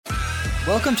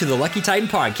Welcome to the Lucky Titan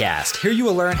Podcast. Here you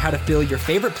will learn how to fill your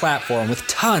favorite platform with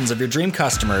tons of your dream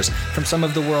customers from some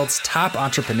of the world's top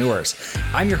entrepreneurs.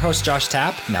 I'm your host, Josh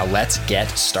Tapp. Now let's get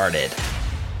started.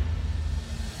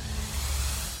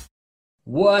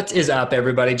 What is up,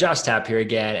 everybody? Josh Tapp here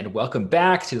again, and welcome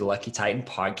back to the Lucky Titan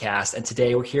Podcast. And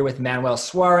today we're here with Manuel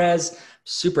Suarez.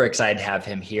 Super excited to have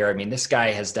him here. I mean, this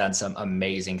guy has done some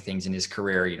amazing things in his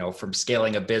career, from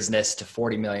scaling a business to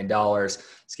 $40 million,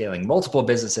 scaling multiple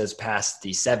businesses past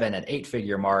the 7 and 8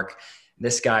 figure mark.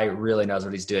 This guy really knows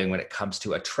what he's doing when it comes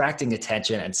to attracting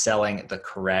attention and selling the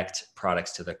correct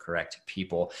products to the correct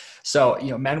people. So,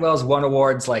 Manuel's won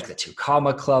awards like the 2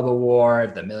 Comma Club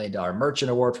Award, the $1 Million Merchant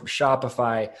Award from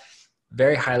Shopify,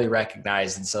 very highly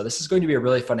recognized. And so this is going to be a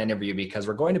really fun interview because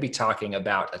we're going to be talking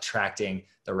about attracting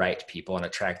the right people and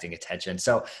attracting attention.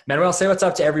 So Manuel, say what's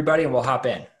up to everybody and we'll hop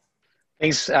in.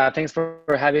 Thanks for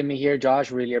having me here, Josh.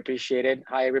 Really appreciate it.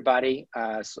 Hi, everybody.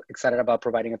 So excited about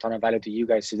providing a ton of value to you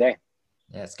guys today.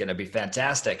 Yeah, it's going to be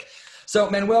fantastic. So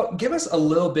Manuel, give us a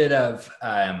little bit of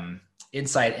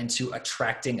insight into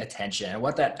attracting attention and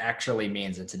what that actually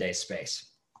means in today's space.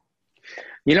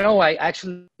 I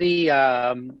actually,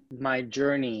 my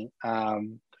journey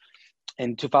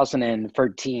in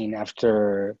 2013,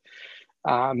 after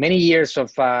many years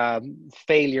of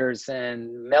failures and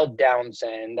meltdowns,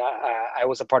 and I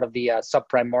was a part of the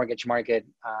subprime mortgage market.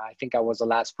 I think I was the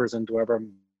last person to ever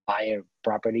buy a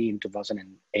property in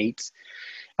 2008.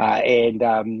 And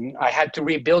I had to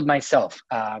rebuild myself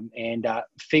and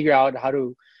figure out how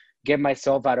to get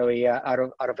myself out of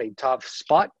a tough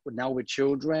spot now with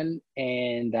children.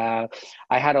 And I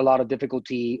had a lot of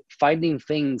difficulty finding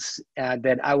things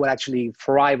that I would actually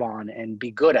thrive on and be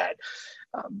good at.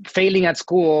 Failing at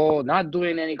school, not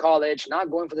doing any college, not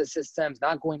going for the systems,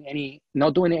 not doing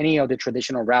any of the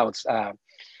traditional routes,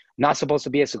 not supposed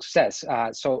to be a success.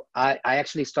 So I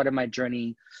actually started my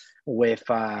journey with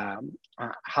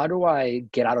how do I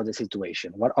get out of the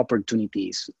situation? What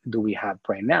opportunities do we have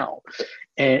right now?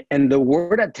 And the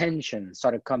word attention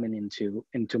started coming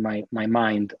into my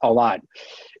mind a lot.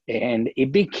 And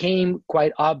it became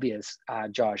quite obvious,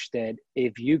 Josh, that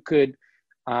if you could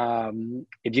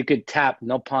tap,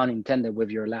 no pun intended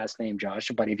with your last name, Josh,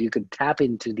 but if you could tap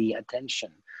into the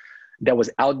attention that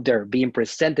was out there being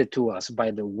presented to us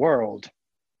by the world,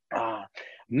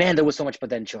 man, there was so much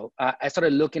potential. I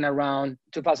started looking around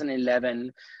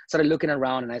 2011,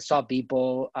 and I saw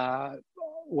people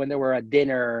when they were at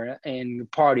dinner and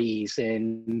parties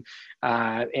and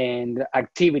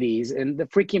activities in the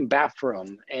freaking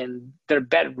bathroom and their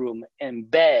bedroom and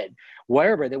bed,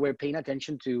 wherever they were paying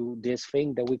attention to this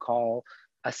thing that we call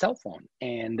a cell phone.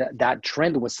 And that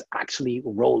trend was actually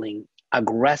rolling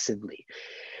aggressively.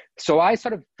 So I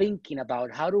started thinking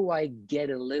about how do I get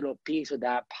a little piece of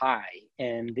that pie?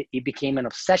 And it became an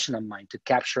obsession of mine to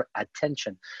capture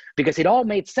attention because it all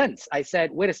made sense. I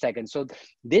said, wait a second. So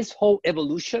this whole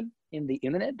evolution in the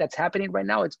internet that's happening right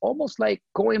now, it's almost like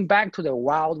going back to the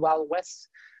wild, wild west.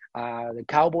 The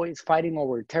cowboys fighting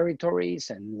over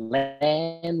territories and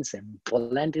lands and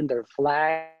planting their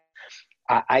flag.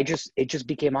 It just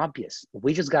became obvious.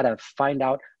 We just got to find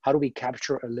out how do we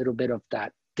capture a little bit of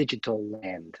that digital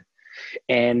land.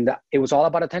 And it was all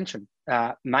about attention.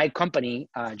 My company,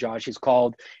 Josh, is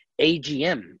called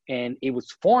AGM, and it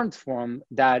was formed from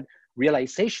that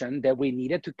realization that we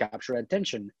needed to capture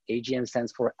attention. AGM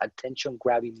stands for Attention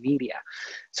Grabbing Media.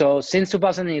 So since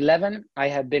 2011, I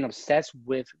have been obsessed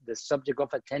with the subject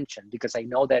of attention because I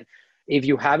know that if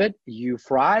you have it, you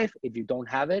thrive. If you don't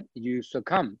have it, you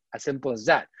succumb. As simple as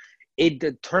that. It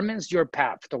determines your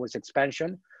path towards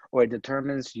expansion, or it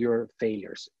determines your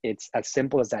failures. It's as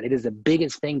simple as that. It is the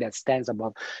biggest thing that stands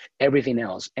above everything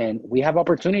else. And we have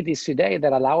opportunities today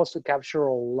that allow us to capture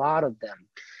a lot of them.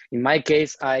 In my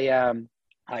case, I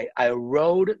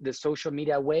rode the social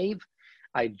media wave.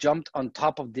 I jumped on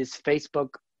top of this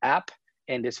Facebook app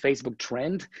and this Facebook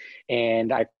trend.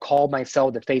 And I call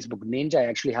myself the Facebook Ninja. I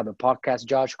actually have a podcast,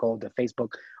 Josh, called the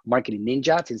Facebook Marketing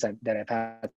Ninja that I've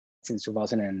had since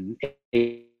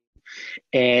 2008.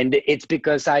 And it's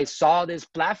because I saw this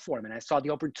platform and I saw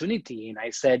the opportunity and I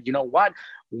said, you know what,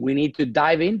 we need to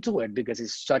dive into it because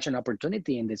it's such an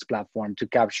opportunity in this platform to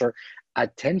capture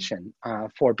attention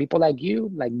for people like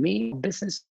you, like me,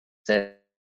 businesses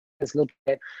look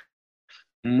at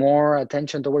more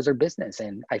attention towards their business.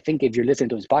 And I think if you're listening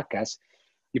to this podcast,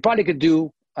 you probably could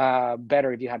do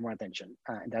better if you had more attention.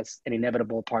 That's an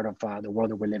inevitable part of the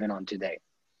world that we're living on today.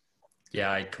 Yeah,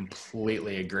 I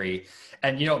completely agree.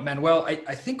 And, Manuel,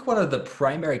 I think one of the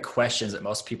primary questions that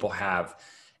most people have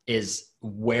is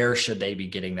where should they be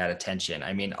getting that attention?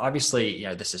 I mean, obviously,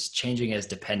 this is changing as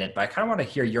dependent, but I kind of want to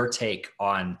hear your take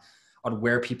on on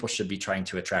where people should be trying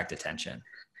to attract attention?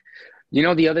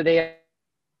 The other day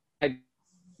I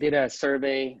did a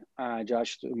survey,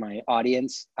 Josh, to my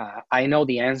audience. I know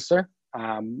the answer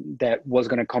that was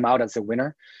going to come out as a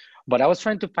winner, but I was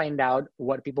trying to find out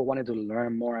what people wanted to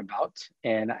learn more about.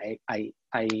 And I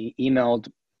emailed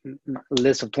a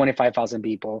list of 25,000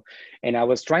 people, and I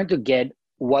was trying to get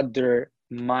what their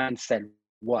mindset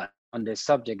was on this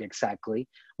subject exactly,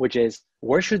 which is,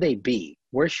 where should they be?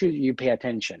 Where should you pay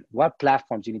attention? What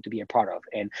platforms you need to be a part of?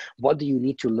 And what do you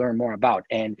need to learn more about?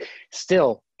 And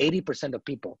still, 80% of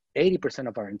people, 80%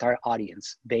 of our entire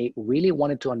audience, they really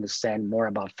wanted to understand more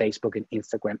about Facebook and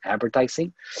Instagram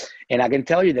advertising. And I can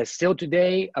tell you that still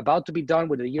today, about to be done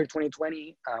with the year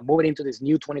 2020, moving into this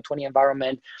new 2020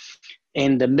 environment,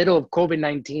 in the middle of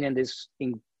COVID-19 and this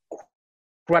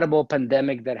incredible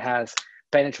pandemic that has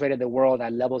penetrated the world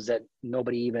at levels that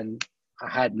nobody even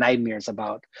had nightmares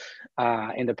about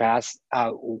in the past,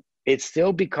 it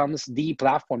still becomes the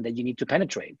platform that you need to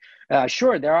penetrate.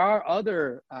 Sure, there are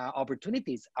other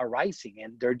opportunities arising,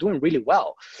 and they're doing really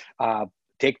well.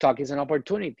 TikTok is an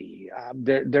opportunity.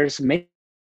 There's many. You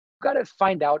got to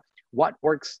find out what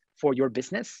works for your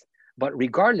business. But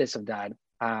regardless of that,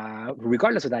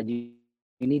 you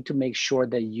need to make sure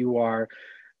that you are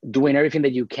doing everything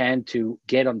that you can to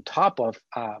get on top of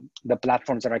the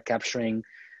platforms that are capturing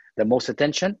the most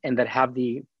attention and that have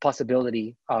the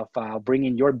possibility of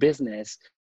bringing your business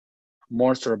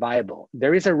more survivable.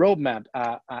 There is a roadmap.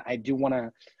 I do want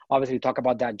to obviously talk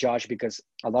about that, Josh, because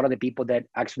a lot of the people that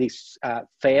actually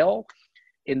fail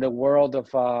in the world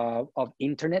of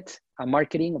internet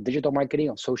marketing, of digital marketing,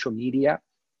 of social media,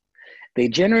 they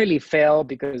generally fail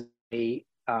because they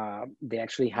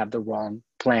actually have the wrong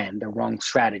plan, the wrong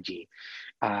strategy.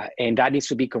 And that needs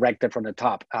to be corrected from the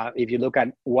top. If you look at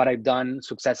what I've done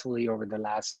successfully over the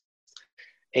last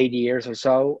 8 years or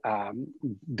so,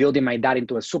 building my dad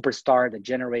into a superstar that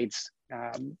generates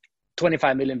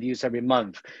 25 million views every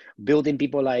month, building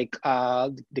people like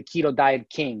the Keto Diet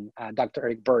King, Dr.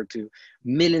 Eric Berg, to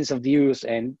millions of views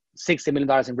and $60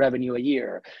 million in revenue a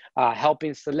year,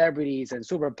 helping celebrities and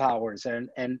superpowers,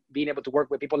 and being able to work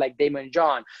with people like Damon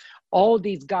John. All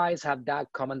these guys have that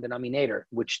common denominator,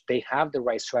 which they have the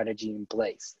right strategy in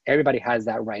place. Everybody has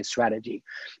that right strategy.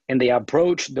 And they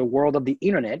approach the world of the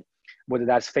internet, whether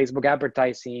that's Facebook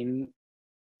advertising,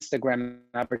 Instagram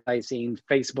advertising,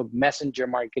 Facebook Messenger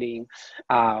marketing,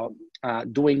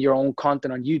 doing your own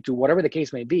content on YouTube, whatever the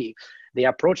case may be. They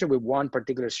approach it with one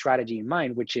particular strategy in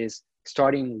mind, which is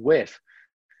starting with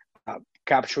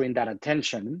capturing that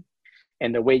attention.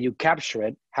 And the way you capture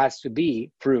it has to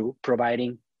be through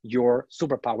providing your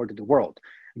superpower to the world,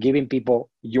 giving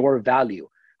people your value.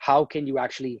 How can you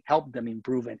actually help them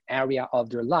improve an area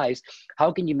of their lives?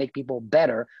 How can you make people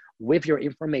better with your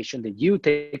information that you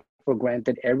take for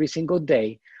granted every single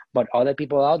day, but other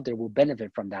people out there will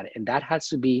benefit from that? And that has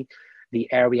to be the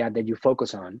area that you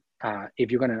focus on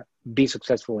if you're going to be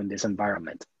successful in this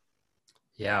environment.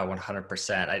 Yeah,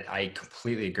 100%. I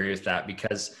completely agree with that,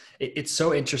 because it's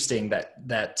so interesting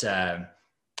that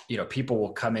people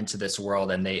will come into this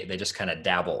world and they just kind of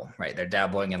dabble, right? They're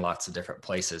dabbling in lots of different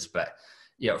places, but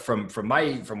from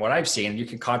what I've seen, you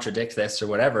can contradict this or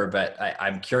whatever, but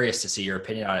I'm curious to see your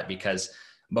opinion on it, because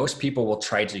most people will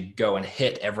try to go and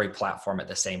hit every platform at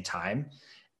the same time.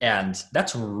 And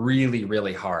that's really,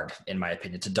 really hard, in my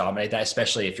opinion, to dominate that,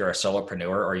 especially if you're a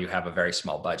solopreneur or you have a very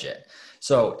small budget.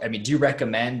 So, I mean, do you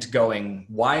recommend going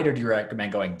wide, or do you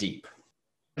recommend going deep?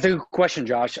 That's a good question,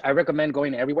 Josh. I recommend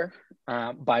going everywhere,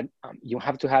 but you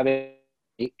have to have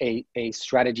a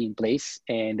strategy in place.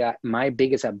 And my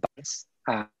biggest advice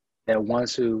that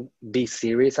wants to be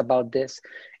serious about this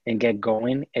and get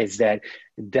going is that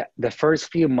the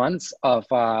first few months of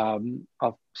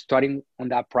starting on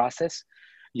that process,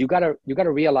 you gotta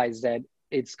realize that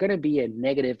it's gonna be a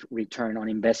negative return on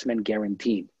investment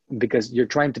guaranteed, because you're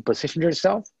trying to position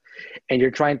yourself and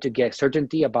you're trying to get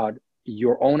certainty about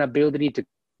your own ability to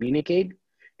communicate,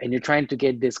 and you're trying to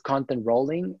get this content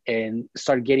rolling and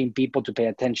start getting people to pay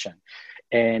attention.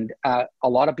 And a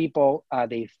lot of people,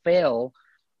 they fail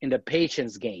in the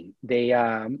patience game. They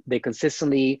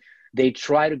consistently, they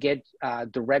try to get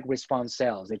direct response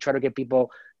sales. They try to get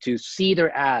people to see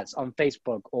their ads on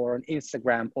Facebook or on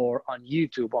Instagram or on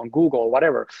YouTube, on Google,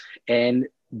 whatever. And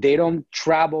they don't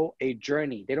travel a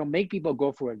journey. They don't make people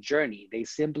go for a journey. They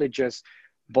simply just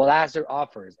blast their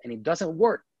offers, and it doesn't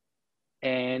work.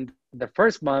 And the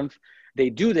first month they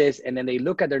do this, and then they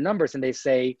look at their numbers and they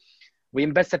say, we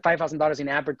invested $5,000 in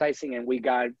advertising and we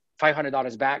got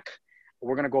 $500 back.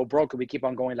 We're going to go broke if we keep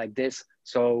on going like this.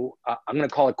 So I'm going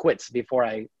to call it quits before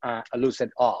I lose it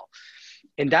all.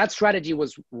 And that strategy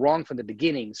was wrong from the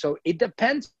beginning. So it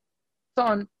depends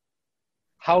on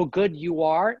how good you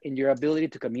are in your ability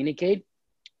to communicate.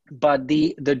 But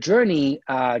the journey,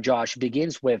 Josh,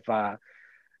 begins with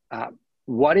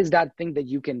what is that thing that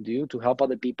you can do to help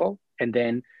other people, and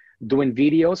then doing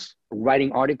videos,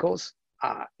 writing articles,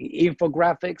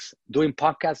 infographics, doing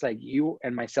podcasts like you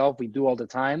and myself, we do all the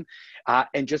time,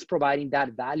 and just providing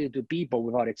that value to people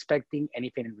without expecting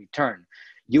anything in return.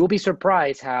 You will be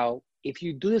surprised how, if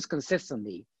you do this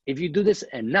consistently, if you do this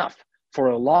enough for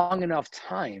a long enough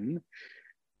time,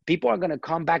 people are going to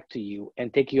come back to you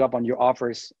and take you up on your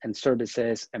offers and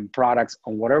services and products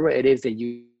on whatever it is that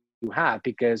you have,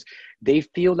 because they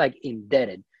feel like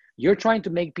indebted. You're trying to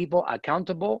make people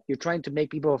accountable. You're trying to make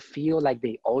people feel like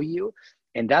they owe you.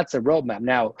 And that's a roadmap.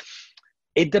 Now,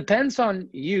 it depends on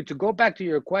you. To go back to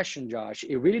your question, Josh,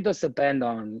 it really does depend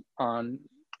on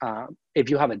if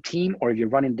you have a team or if you're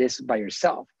running this by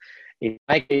yourself. In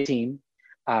my team,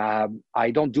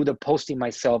 I don't do the posting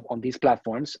myself on these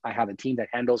platforms. I have a team that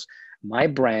handles my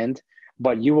brand,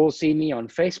 but you will see me on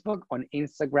Facebook, on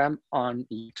Instagram, on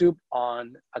YouTube,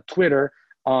 on Twitter,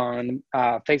 on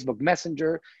Facebook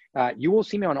Messenger. You will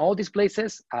see me on all these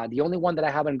places. The only one that I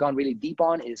haven't gone really deep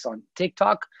on is on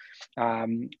TikTok.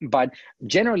 But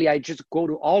generally, I just go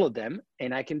to all of them.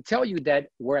 And I can tell you that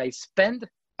where I spend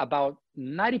about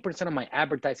 90% of my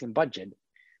advertising budget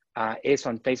is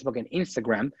on Facebook and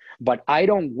Instagram, but I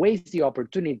don't waste the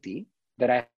opportunity that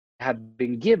I have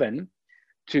been given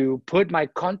to put my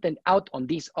content out on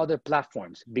these other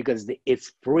platforms, because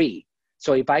it's free.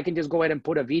 So if I can just go ahead and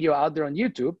put a video out there on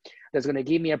YouTube, that's going to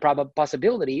give me a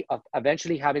possibility of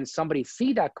eventually having somebody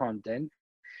see that content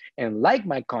and like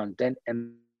my content,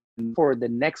 and for the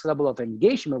next level of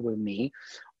engagement with me.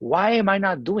 Why am I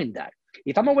not doing that?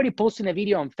 If I'm already posting a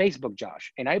video on Facebook,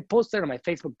 Josh, and I posted on my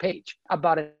Facebook page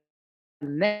about it,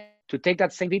 to take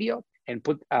that same video and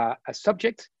put a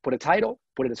subject, put a title,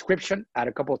 put a description, add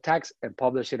a couple of tags, and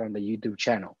publish it on the YouTube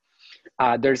channel.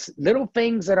 There's little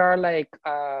things that are like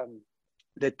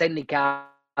the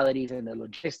technicalities and the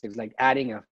logistics, like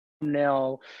adding a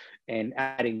thumbnail and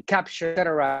adding caption,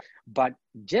 etc. But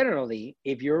generally,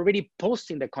 if you're already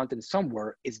posting the content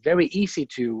somewhere, it's very easy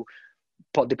to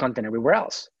put the content everywhere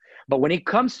else. But when it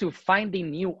comes to finding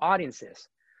new audiences,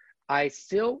 I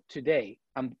still today,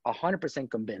 I'm 100%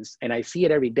 convinced, and I see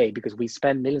it every day because we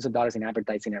spend millions of dollars in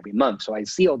advertising every month. So I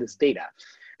see all this data,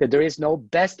 that there is no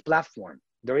best platform.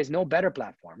 There is no better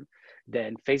platform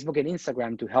than Facebook and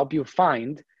Instagram to help you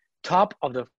find top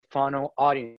of the funnel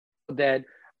audience that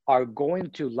are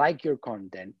going to like your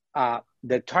content.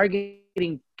 The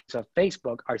targeting of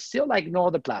Facebook are still like no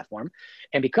other platform.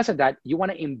 And because of that, you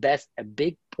want to invest a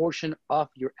big portion of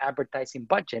your advertising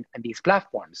budget in these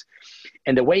platforms.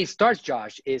 And the way it starts,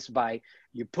 Josh, is by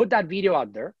you put that video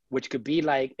out there, which could be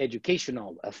like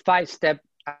educational, a 5-step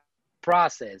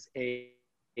process,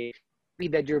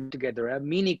 that you're together, a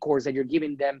mini course that you're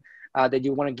giving them, that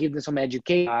you want to give them some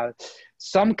education,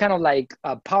 some kind of like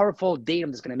a powerful data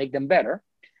that's going to make them better.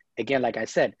 Again, like I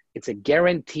said, it's a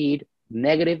guaranteed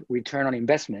negative return on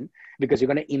investment, because you're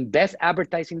going to invest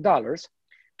advertising dollars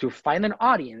to find an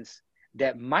audience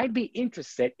that might be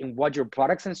interested in what your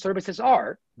products and services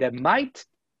are, that might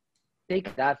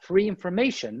take that free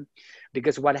information.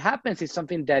 Because what happens is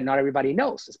something that not everybody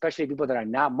knows, especially people that are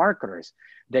not marketers,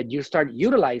 that you start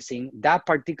utilizing that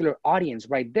particular audience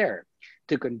right there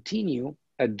to continue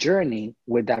a journey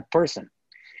with that person.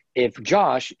 If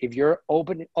Josh, if you're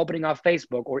opening up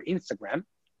Facebook or Instagram,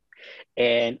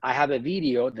 and I have a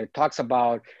video that talks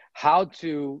about how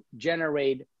to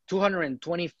generate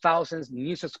 220,000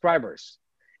 new subscribers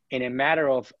in a matter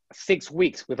of 6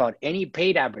 weeks without any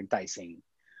paid advertising,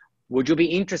 would you be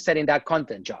interested in that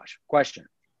content, Josh? Question.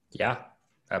 Yeah,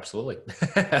 absolutely.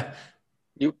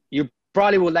 You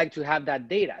probably would like to have that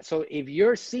data. So if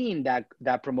you're seeing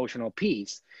that promotional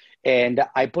piece and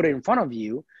I put it in front of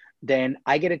you, then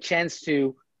I get a chance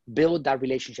to build that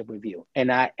relationship with you,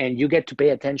 and you get to pay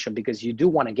attention, because you do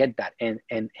want to get that.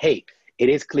 And hey, it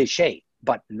is cliche,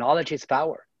 but knowledge is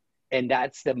power, and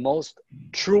that's the most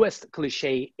truest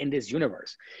cliche in this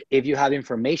universe. If you have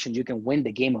information, you can win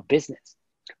the game of business.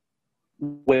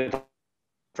 With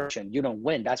information, you don't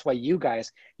win. That's why you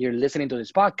guys, you're listening to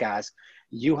this podcast,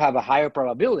 you have a higher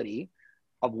probability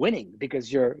of winning,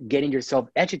 because you're getting yourself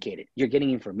educated, you're getting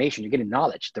information, you're getting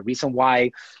knowledge. The reason why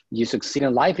you succeed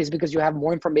in life is because you have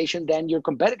more information than your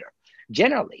competitor,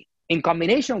 generally. in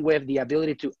combination with the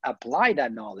ability to apply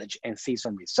that knowledge and see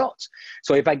some results.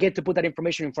 So if I get to put that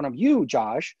information in front of you,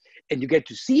 Josh, and you get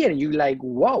to see it and you're like,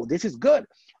 whoa, this is good.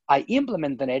 I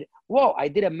implemented it. Whoa, I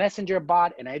did a messenger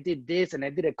bot and I did this and I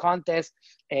did a contest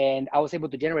and I was able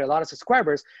to generate a lot of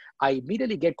subscribers. I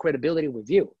immediately get credibility with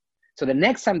you. So the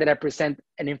next time that I present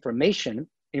an information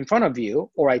in front of you,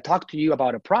 or I talk to you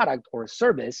about a product or a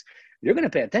service, you're going to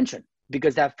pay attention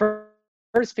because that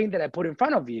first thing that I put in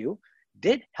front of you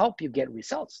did help you get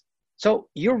results. So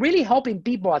you're really helping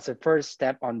people as a first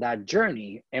step on that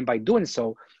journey. And by doing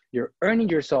so, you're earning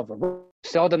yourself a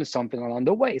sell them something along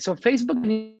the way. So Facebook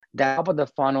needs that top of the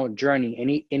funnel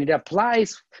journey, and it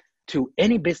applies to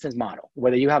any business model,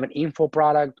 whether you have an info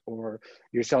product or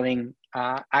you're selling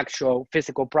actual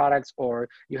physical products, or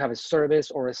you have a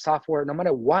service or a software, no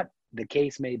matter what the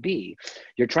case may be,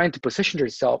 you're trying to position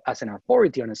yourself as an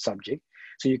authority on a subject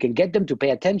so you can get them to pay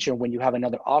attention when you have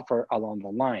another offer along the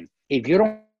line. If you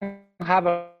don't have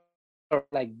a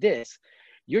like this,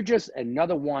 you're just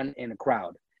another one in a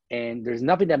crowd, and there's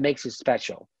nothing that makes you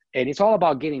special. And it's all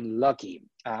about getting lucky.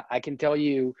 I can tell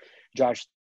you, Josh,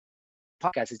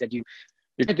 podcast is that you're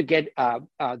trying to get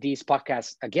these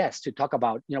podcast guests to talk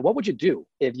about, what would you do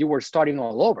if you were starting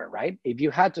all over, right? If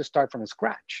you had to start from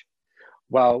scratch.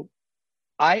 Well,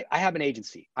 I have an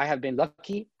agency. I have been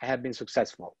lucky. I have been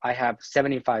successful. I have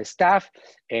 75 staff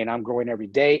and I'm growing every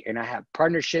day. And I have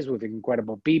partnerships with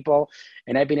incredible people.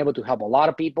 And I've been able to help a lot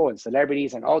of people and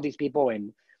celebrities and all these people.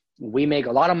 And we make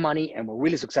a lot of money and we're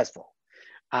really successful.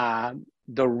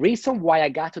 The reason why I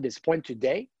got to this point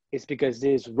today is because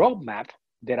this roadmap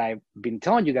that I've been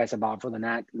telling you guys about for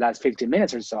the last 15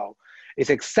 minutes or so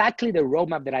is exactly the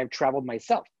roadmap that I've traveled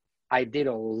myself. I did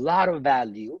a lot of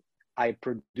value. I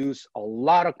produced a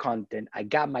lot of content. I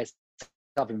got myself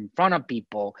in front of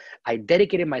people. I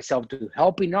dedicated myself to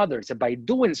helping others. And by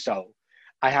doing so,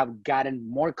 I have gotten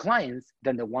more clients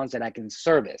than the ones that I can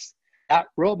service. That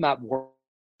roadmap works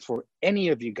for any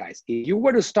of you guys. If you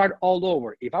were to start all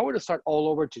over, if I were to start all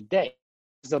over today,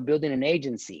 so building an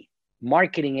agency,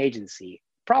 marketing agency,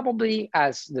 probably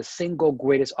as the single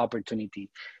greatest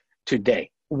opportunity today.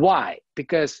 Why?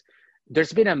 Because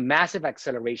there's been a massive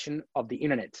acceleration of the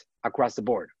internet across the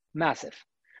board, massive.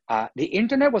 The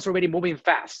internet was already moving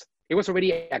fast. It was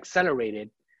already accelerated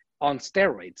on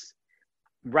steroids.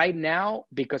 Right now,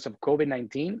 because of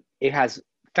COVID-19, it has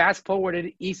fast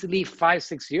forwarded easily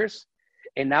 5-6 years.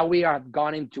 And now we have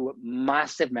gone into a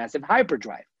massive, massive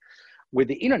hyperdrive with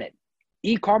the internet.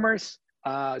 E-commerce,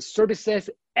 services,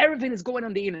 everything is going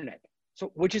on the internet,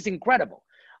 so which is incredible.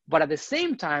 But at the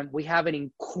same time, we have an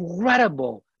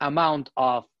incredible amount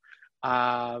of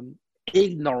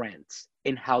ignorance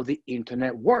in how the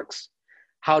internet works,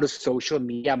 how the social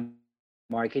media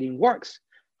marketing works,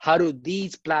 how do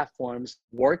these platforms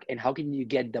work, and how can you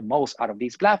get the most out of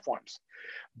these platforms?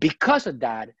 Because of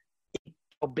that,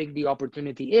 how big the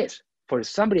opportunity is for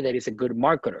somebody that is a good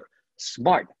marketer,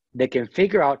 smart, they can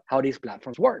figure out how these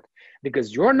platforms work.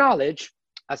 Because your knowledge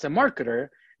as a marketer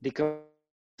becomes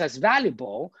as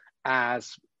valuable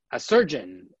as a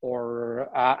surgeon or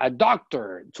a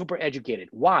doctor, super educated.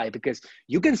 Why? Because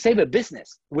you can save a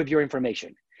business with your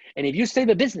information. And if you save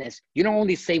a business, you don't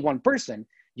only save one person,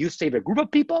 you save a group of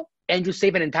people and you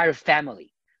save an entire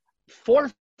family.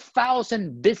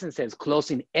 4,000 businesses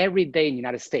closing every day in the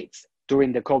United States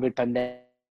during the COVID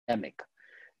pandemic.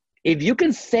 If you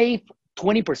can save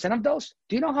 20% of those,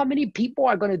 do you know how many people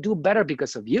are going to do better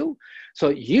because of you? So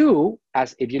you,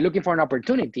 as if you're looking for an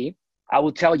opportunity, I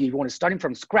will tell you, if you want to start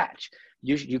from scratch,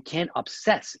 you can't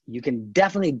obsess. You can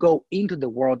definitely go into the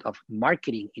world of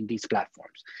marketing in these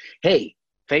platforms. Hey,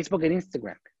 Facebook and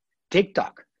Instagram,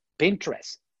 TikTok,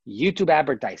 Pinterest, YouTube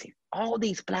advertising, all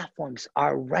these platforms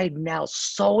are right now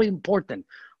so important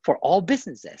for all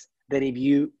businesses that if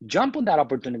you jump on that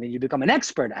opportunity, you become an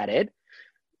expert at it,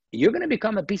 you're going to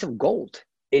become a piece of gold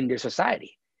in their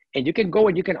society. And you can go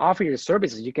and you can offer your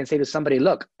services. You can say to somebody,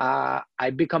 look,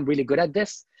 I've become really good at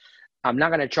this. I'm not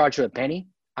going to charge you a penny.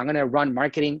 I'm going to run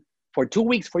marketing for 2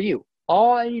 weeks for you.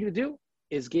 All I need to do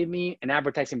is give me an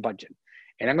advertising budget.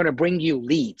 And I'm going to bring you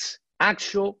leads,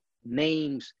 actual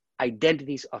names,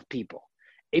 identities of people.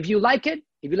 If you like it,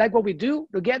 if you like what we do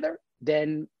together,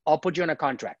 then I'll put you on a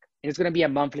contract. And it's going to be a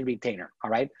monthly retainer,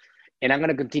 all right? And I'm going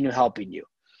to continue helping you.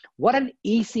 What an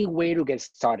easy way to get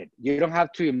started. You don't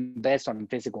have to invest on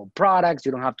physical products.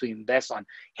 You don't have to invest on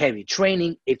heavy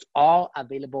training. It's all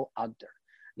available out there.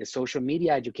 The social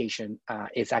media education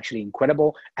is actually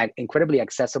incredible and incredibly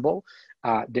accessible.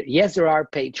 Yes, there are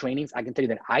paid trainings. I can tell you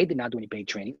that I did not do any paid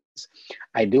trainings.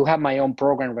 I do have my own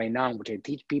program right now in which I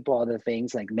teach people other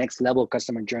things like next level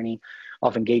customer journey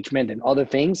of engagement and other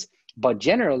things. But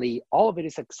generally, all of it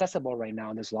is accessible right now.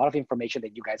 And there's a lot of information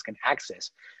that you guys can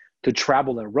access to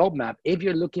travel a roadmap if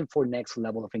you're looking for next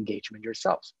level of engagement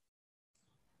yourselves.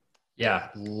 Yeah,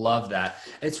 love that.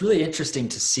 It's really interesting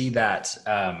to see that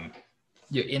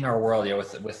in our world,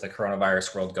 with the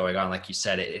coronavirus world going on, like you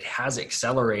said, it has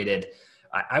accelerated.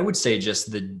 I would say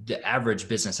just the average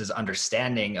business's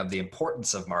understanding of the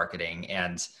importance of marketing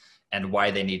and why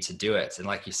they need to do it. And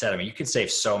like you said, I mean, you can save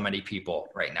so many people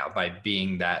right now by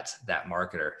being that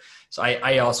marketer. So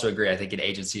I also agree. I think an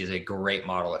agency is a great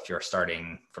model if you're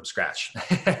starting from scratch.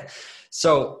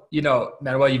 So,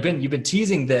 Manuel, you've been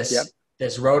teasing this. Yep.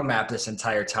 This roadmap this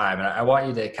entire time. And I want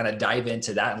you to kind of dive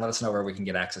into that and let us know where we can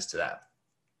get access to that.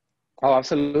 Oh,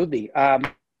 absolutely.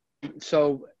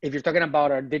 So if you're talking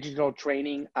about our digital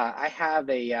training, I have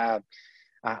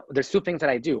there's two things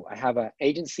that I do. I have an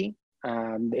agency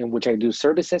in which I do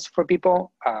services for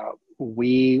people. A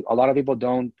lot of people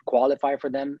don't qualify for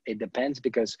them. It depends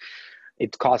because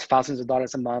it costs thousands of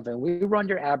dollars a month, and we run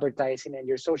your advertising and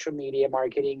your social media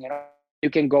marketing, and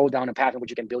you can go down a path in which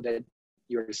you can build it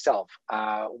yourself.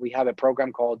 We have a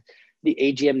program called the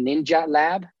AGM Ninja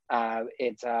Lab.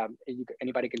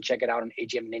 Anybody can check it out on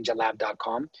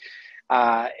agmninjalab.com.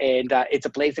 It's a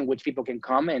place in which people can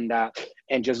come and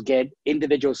just get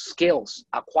individual skills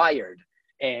acquired.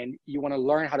 And you want to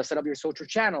learn how to set up your social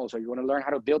channels, or you want to learn how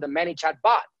to build a ManyChat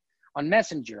bot on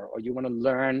Messenger, or you want to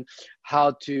learn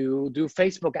how to do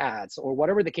Facebook ads, or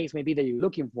whatever the case may be that you're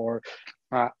looking for.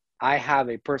 I have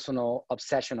a personal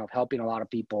obsession of helping a lot of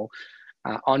people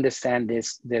understand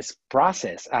this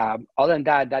process. Other than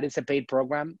that is a paid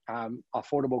program,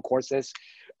 affordable courses.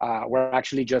 We're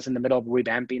actually just in the middle of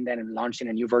revamping that and launching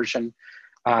a new version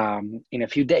in a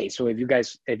few days. So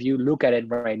if you look at it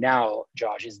right now,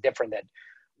 Josh, it's different than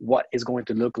what is going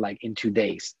to look like in 2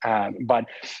 days. But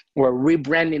we're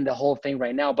rebranding the whole thing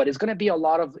right now, but it's going to be a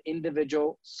lot of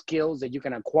individual skills that you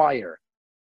can acquire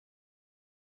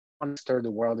understand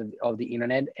the world of the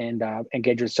internet and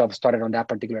get yourself started on that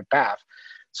particular path.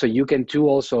 So you can too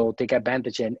also take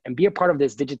advantage and be a part of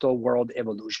this digital world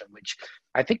evolution, which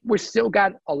I think we're still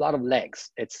got a lot of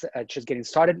legs. It's just getting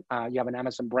started. You have an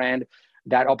Amazon brand.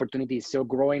 That opportunity is still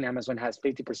growing. Amazon has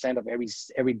 50% of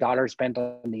every dollar spent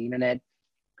on the internet.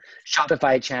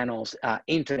 Shopify channels,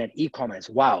 internet, e-commerce.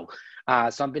 Wow.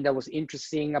 Something that was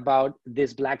interesting about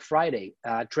this Black Friday.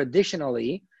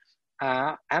 Traditionally,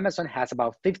 Amazon has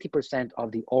about 50%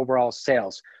 of the overall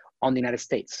sales on the United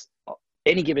States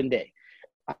any given day.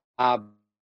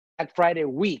 Black Friday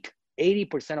week,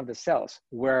 80% of the sales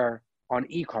were on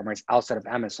e-commerce outside of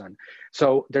Amazon.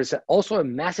 So there's also a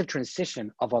massive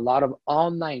transition of a lot of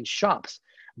online shops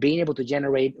being able to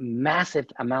generate massive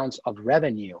amounts of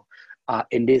revenue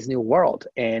in this new world.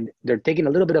 And they're taking a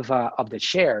little bit of the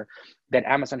share that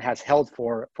Amazon has held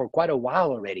for quite a while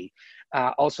already.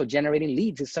 Also, generating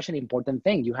leads is such an important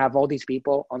thing. You have all these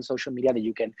people on social media that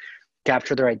you can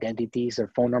capture their identities,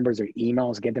 their phone numbers, their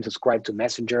emails, get them subscribed to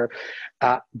Messenger.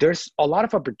 There's a lot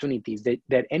of opportunities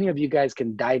that any of you guys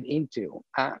can dive into.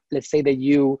 Let's say that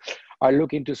you are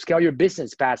looking to scale your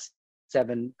business past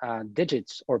 7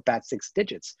 digits or past 6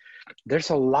 digits. There's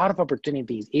a lot of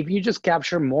opportunities if you just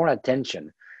capture more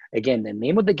attention. Again, the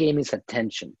name of the game is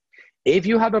attention. If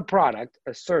you have a product,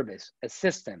 a service, a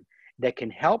system that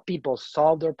can help people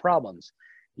solve their problems,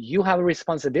 you have a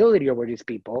responsibility over these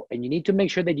people, and you need to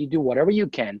make sure that you do whatever you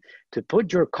can to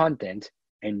put your content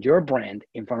and your brand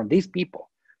in front of these people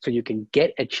so you can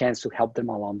get a chance to help them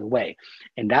along the way.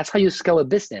 And that's how you scale a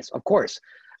business. Of course,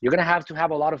 you're going to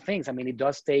have a lot of things. I mean, it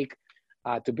does take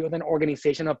to build an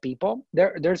organization of people.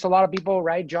 There's a lot of people,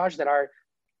 right, Josh, that are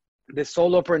the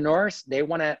solopreneurs. They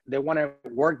want to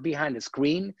work behind the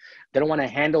screen. They don't want to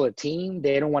handle a team.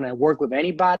 They don't want to work with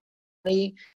anybody,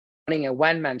 running a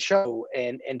one-man show,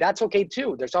 and that's okay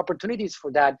too. There's opportunities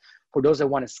for that for those that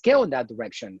want to scale in that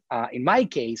direction. In my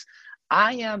case,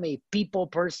 I am a people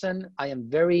person. I am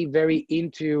very, very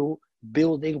into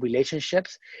building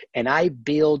relationships, and I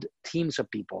build teams of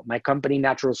people. My company,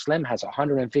 Natural Slim, has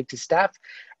 150 staff.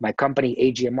 My company,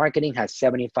 AGM Marketing, has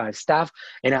 75 staff,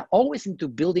 and I'm always into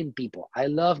building people. I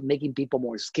love making people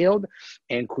more skilled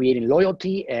and creating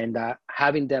loyalty and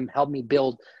having them help me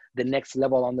build the next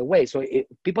level on the way. So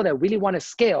people that really want to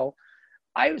scale,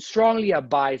 I strongly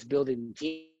advise building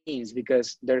teams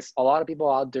because there's a lot of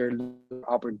people out there looking for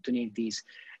opportunities.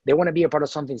 They want to be a part of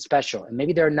something special, and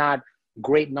maybe they're not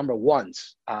great number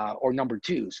ones or number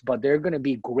twos, but they're going to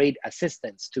be great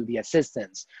assistants to the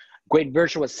assistants great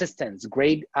virtual assistants,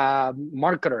 great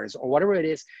marketers, or whatever it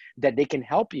is that they can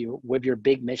help you with your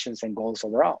big missions and goals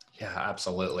overall. Yeah,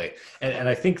 absolutely. And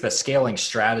I think the scaling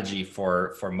strategy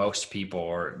for most people,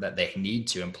 or that they need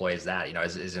to employ, is that,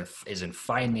 is in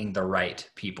finding the right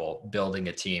people, building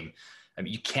a team. I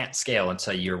mean, you can't scale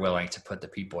until you're willing to put the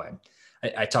people in.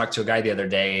 I talked to a guy the other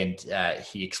day, and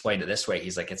he explained it this way.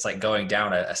 He's like, it's like going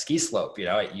down a ski slope.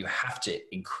 You have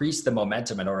to increase the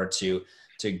momentum in order to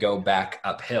go back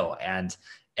uphill. And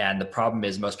the problem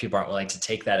is most people aren't willing to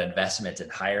take that investment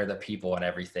and hire the people and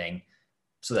everything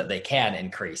so that they can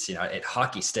increase. It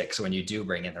hockey sticks when you do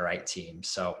bring in the right team.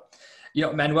 So,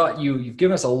 Manuel, you've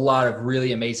given us a lot of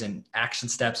really amazing action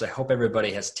steps. I hope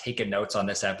everybody has taken notes on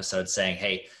this episode saying,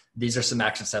 hey, these are some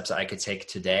action steps that I could take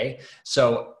today.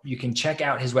 So you can check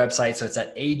out his website. So it's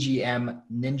at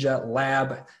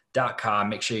agmninjalab.com.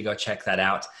 Make sure you go check that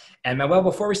out. And Manuel,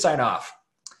 before we sign off,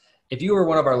 if you were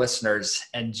one of our listeners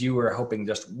and you were hoping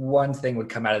just one thing would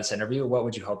come out of this interview, what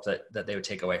would you hope that they would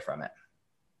take away from it?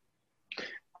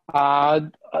 A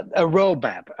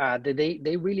roadmap.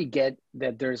 They really get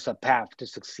that there's a path to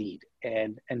succeed,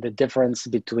 and the difference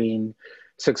between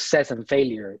success and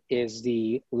failure is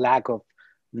the lack of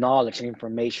knowledge and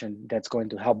information that's going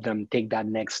to help them take that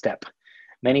next step.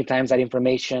 Many times that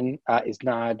information is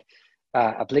not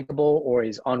applicable or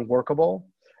is unworkable,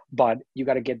 but you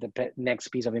got to get the next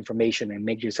piece of information and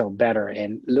make yourself better,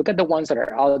 and look at the ones that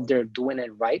are out there doing it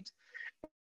right,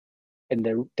 and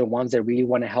the ones that really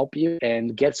want to help you,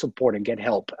 and get support and get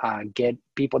help. Get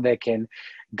people that can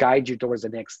guide you towards the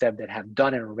next step, that have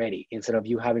done it already, instead of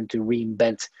you having to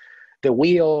reinvent the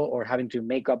wheel or having to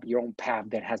make up your own path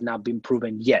that has not been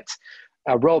proven yet.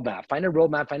 A roadmap, find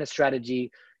a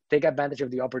strategy, take advantage of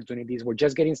the opportunities. We're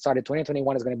just getting started.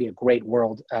 2021 is going to be a great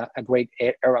world, a great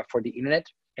era for the internet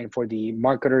and for the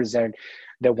marketers that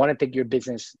want to take their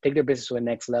business to the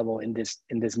next level in this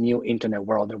new internet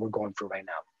world that we're going through right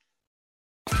now.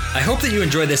 I hope that you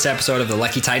enjoyed this episode of the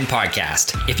Lucky Titan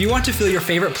podcast. If you want to fill your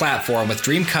favorite platform with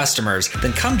dream customers,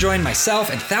 then come join myself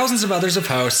and thousands of others of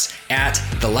hosts at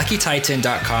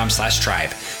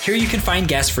theluckytitan.com/tribe. Here you can find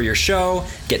guests for your show,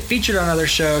 get featured on other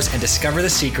shows, and discover the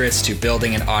secrets to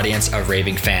building an audience of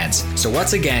raving fans. So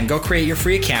once again, go create your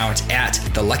free account at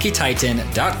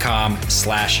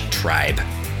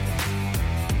theluckytitan.com/tribe.